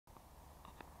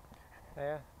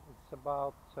Yeah, it's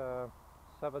about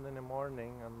 7 in the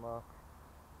morning, and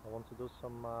I want to do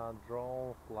some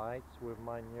drone flights with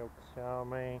my new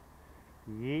Xiaomi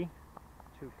Yi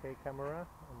 2K camera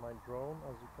on my drone,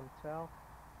 as you can tell.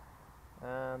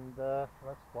 And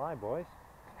let's fly, boys.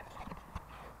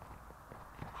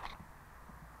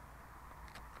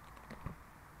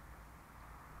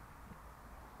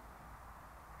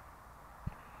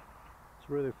 It's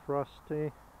really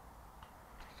frosty,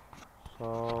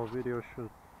 so video should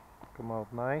come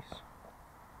out nice.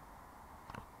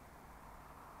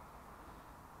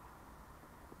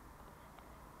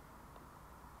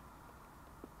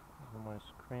 On my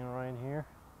screen right here,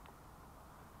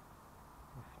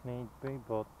 if need be,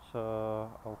 but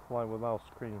I'll fly without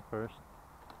screen first.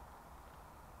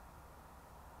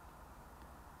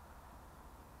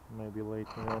 Maybe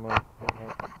later on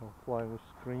I'll fly with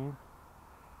screen.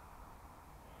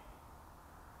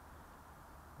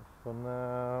 For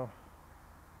now,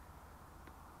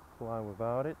 fly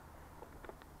without it.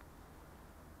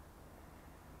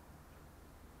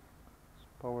 Let's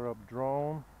power up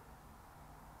drone.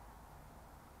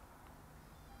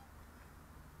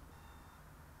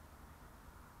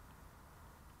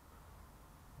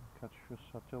 Catch few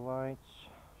satellites,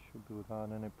 should be without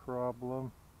any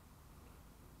problem.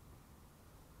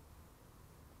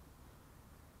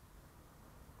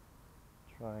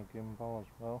 Try gimbal as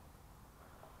well.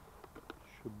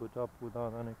 Should boot up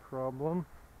without any problem.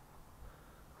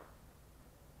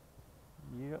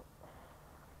 Yep.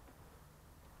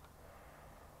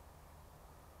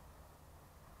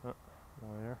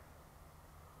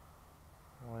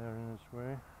 Wire in its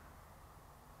way.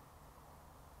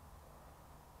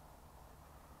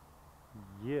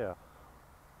 Yeah.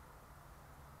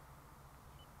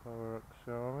 Power up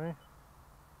Xiaomi.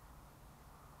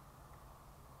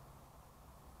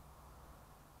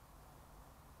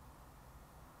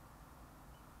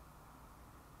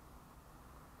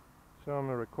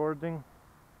 Xiaomi recording.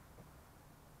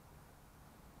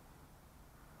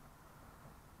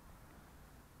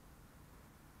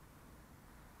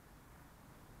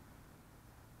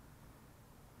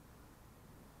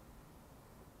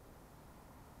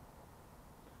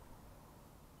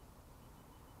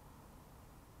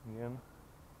 Again.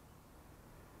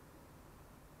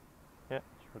 Yeah,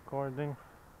 it's recording.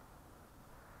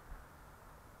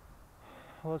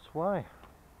 Let's fly.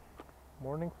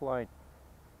 Morning flight.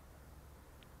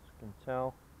 As you can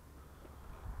tell.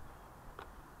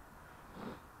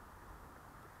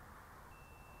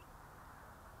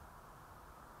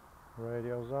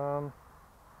 Radio's on.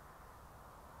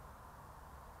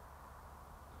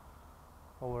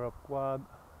 Power up quad.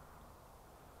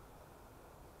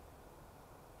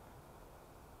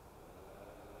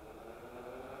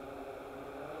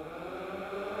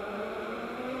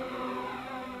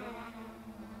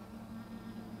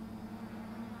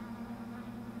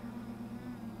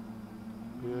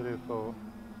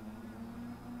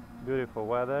 Beautiful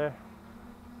weather,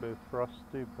 a bit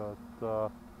frosty, but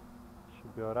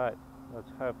should be alright. Let's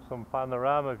have some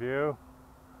panorama view.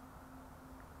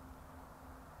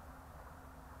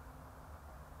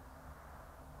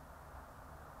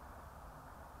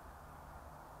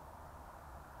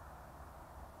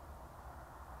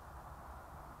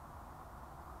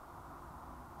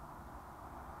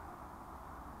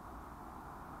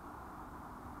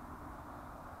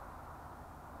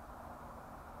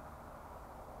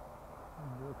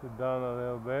 Put it down a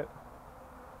little bit.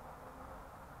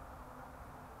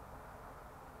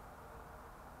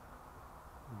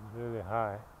 It's really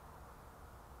high.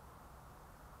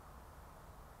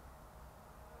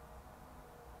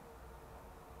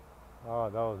 Oh,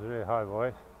 that was really high,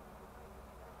 boys.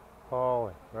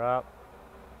 Holy crap.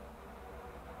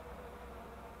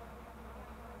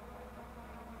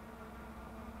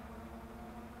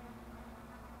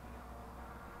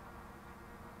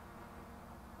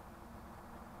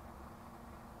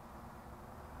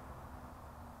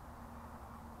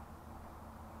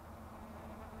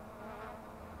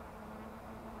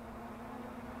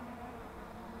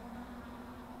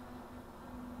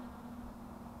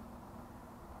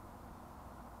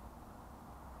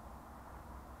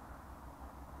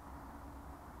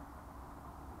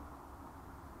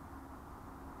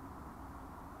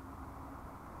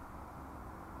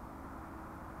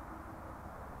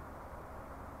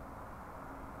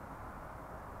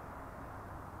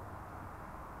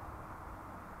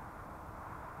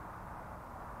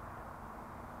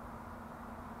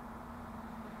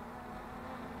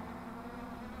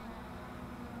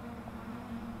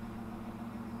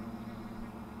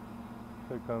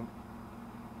 Click on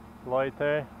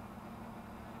LOITER.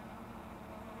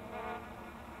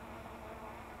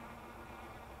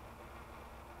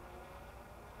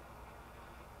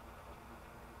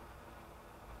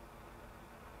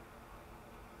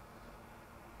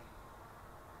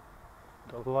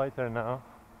 Got lighter now.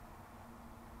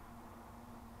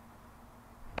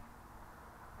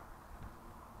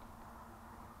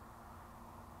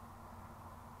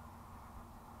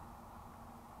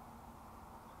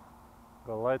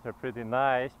 Got lighter pretty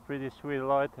nice, pretty sweet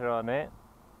lighter on it.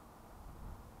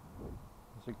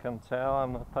 As you can tell,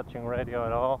 I'm not touching radio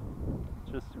at all,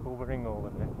 just hovering over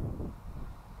it.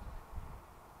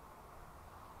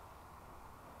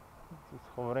 Just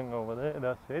hovering over there,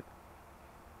 that's it.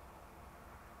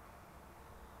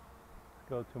 Let's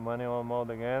go to manual mode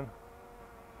again.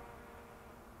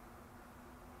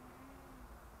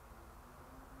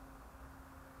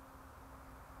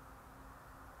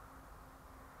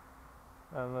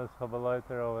 And let's have a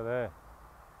lighter over there.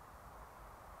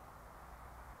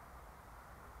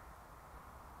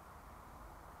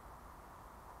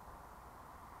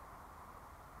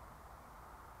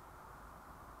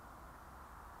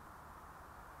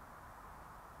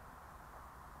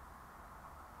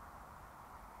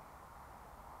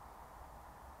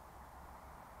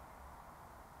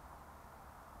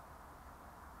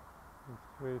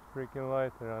 Sweet freaking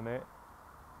lighter on it.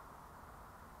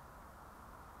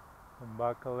 And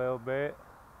back a little bit.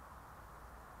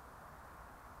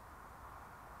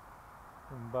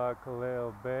 And back a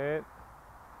little bit.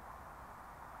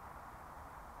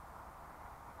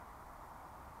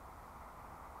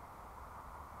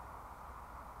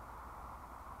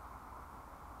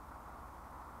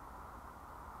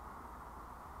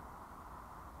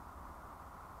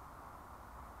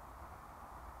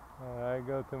 Alright,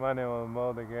 go to manual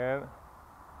mode again.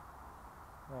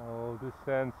 I will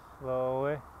descend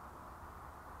slowly.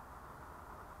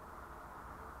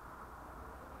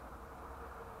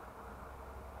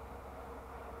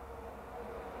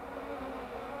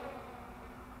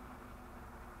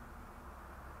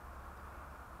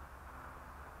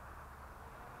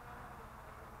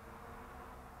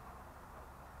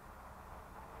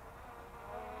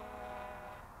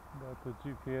 Got the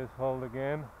GPS hold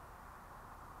again.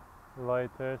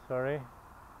 Lighter, sorry.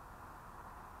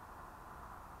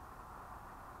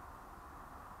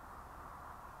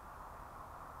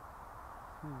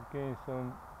 Just gain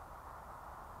some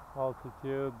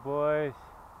altitude, boys.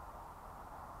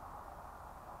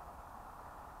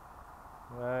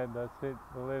 Right, that's it.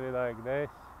 We'll leave it like this.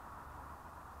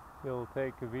 We'll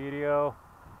take a video.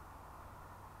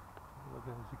 But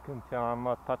as you can tell, I'm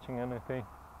not touching anything.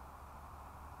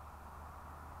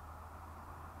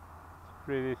 It's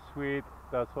pretty sweet.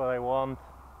 That's what I want.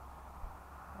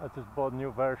 I just bought a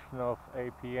new version of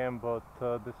APM, but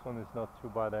this one is not too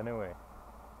bad anyway.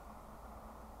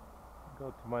 Go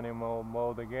to manual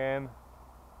mode again.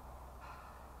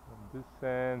 And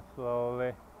descend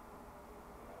slowly.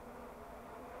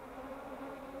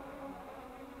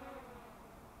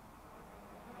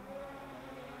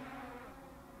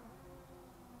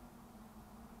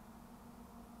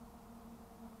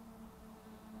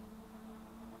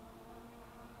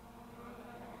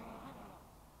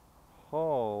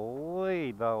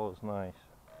 Holy, that was nice.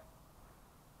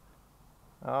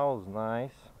 That was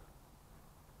nice.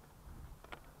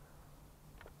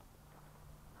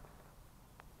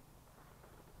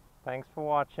 Thanks for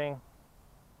watching.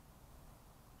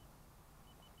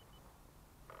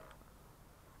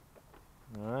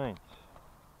 Right.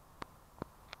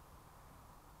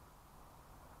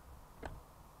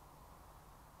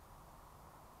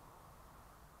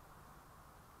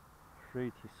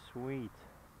 Pretty sweet.